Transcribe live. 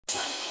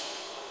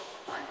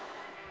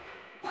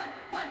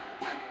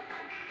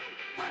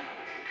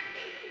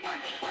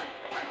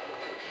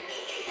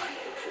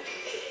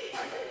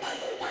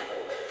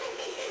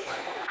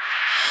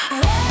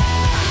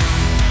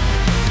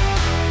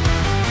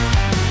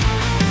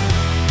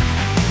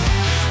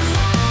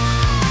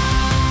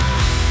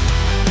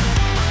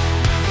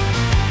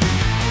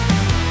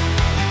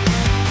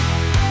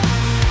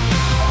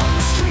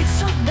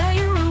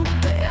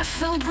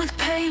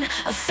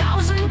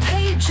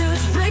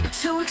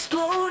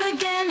explode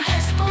again.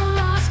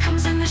 Hezbollah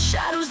comes in the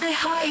shadows they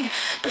hide,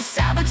 but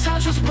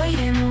sabotage was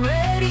waiting,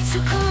 ready to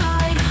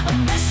collide. A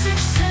message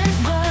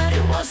sent, but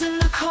it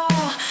wasn't a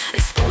call.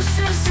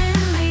 Explosives in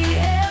the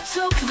air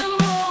took them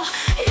all.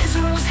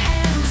 Israel's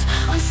hands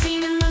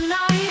unseen in the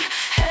night.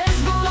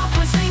 Hezbollah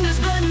points fingers,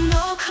 but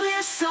no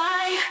clear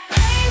sight.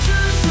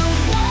 Angels of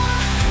war,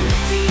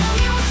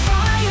 lithium-ion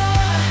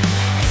fire.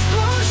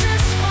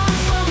 Explosions spawn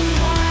from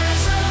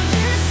wires of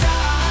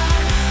desire,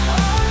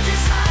 of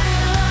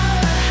desire.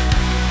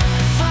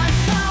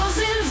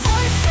 5,000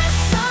 voices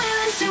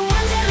silenced in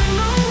one deadly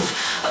move.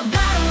 A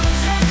battle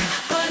attack,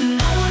 but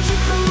no one to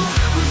prove.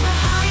 Who's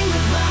behind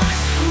the glass?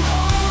 Who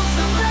holds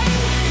the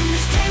blame in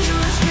this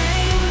dangerous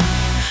game?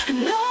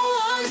 No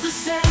one's the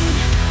same.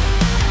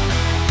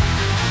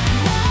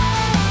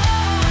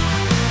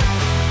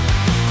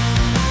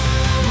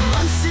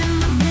 Months in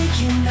the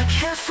making, a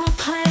careful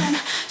plan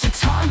to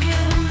target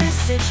a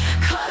message,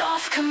 cut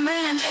off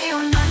command.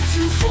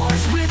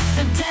 AR-924s with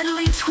a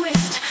deadly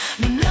twist.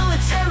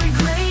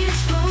 Military-grade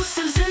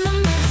explosives in the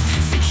mist.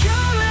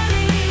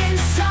 Security in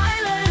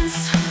silence.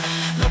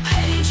 The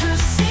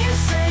pagers seem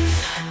safe.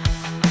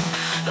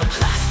 The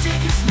plastic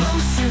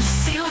explosives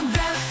sealed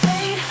their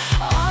fate.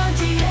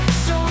 RDX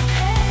or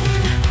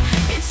pain.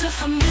 It's a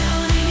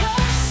familiar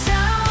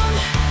sound,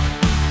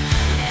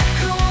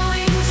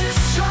 echoing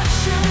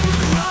destruction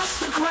across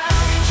the ground.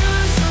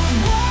 Angels of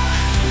war,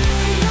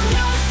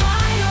 lithium-ion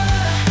fire.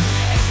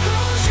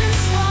 Explosions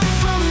spawn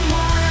from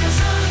wires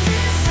of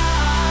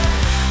desire,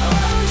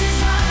 of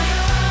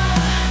desire.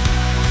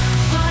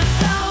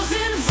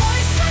 5,000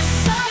 voices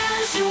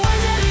silenced in one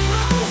deadly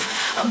move.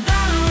 A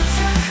battle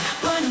attack,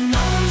 but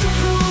no one to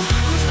prove.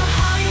 Who's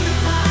behind the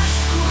glass?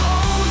 Who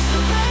holds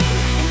the blame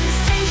in this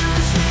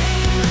dangerous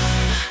game?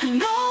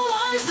 No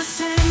one's the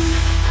same.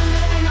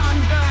 Lebanon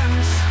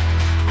burns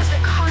as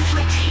the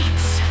conflict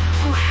heats.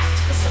 Who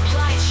hacked the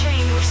supply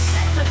chain? Who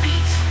set the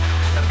beat?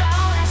 The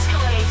battle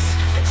escalates,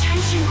 the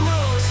tension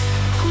grows.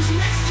 Who's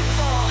next to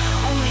fall?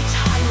 Only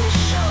time will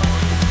show.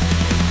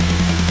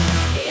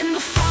 In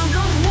the fog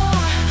of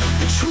war,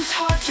 the truth's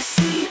hard to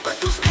see, but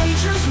those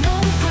pagers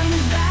won't bring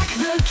back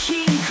the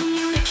key.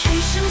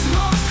 Communications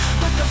lost,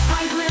 but the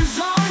fight lives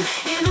on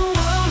in a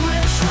world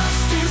where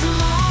trust is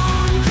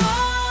long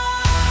gone.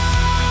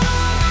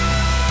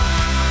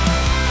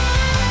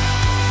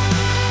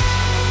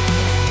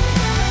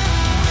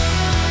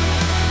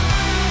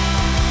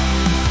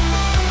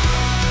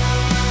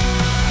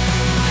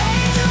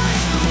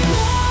 Angels of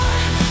war,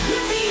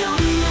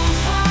 lithium-ion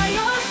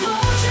fire.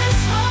 Explosions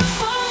spawn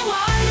from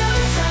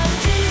wires of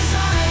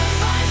desire.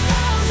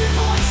 5,000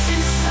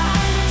 voices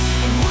silent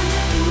in one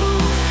deadly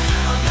move.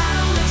 A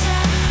battle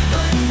attack,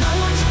 but no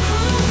one to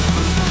prove.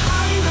 Who's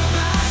behind the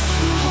glass?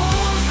 Who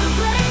holds the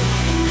blame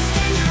in this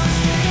dangerous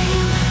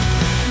game?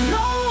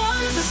 No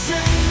one's the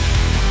same.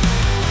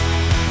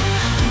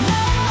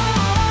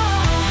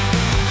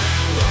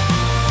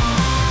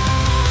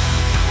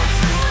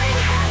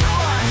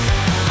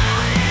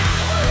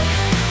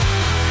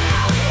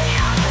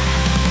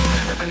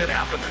 And it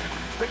happened.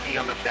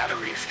 Lithium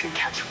batteries can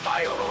catch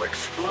fire or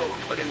explode,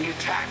 but in the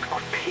attack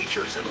on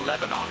pagers in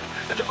Lebanon,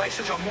 the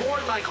devices are more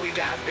likely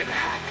to have been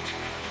hacked.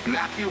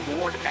 Matthew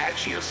Ward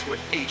Agius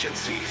with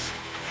agencies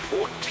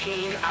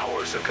 14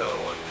 hours ago.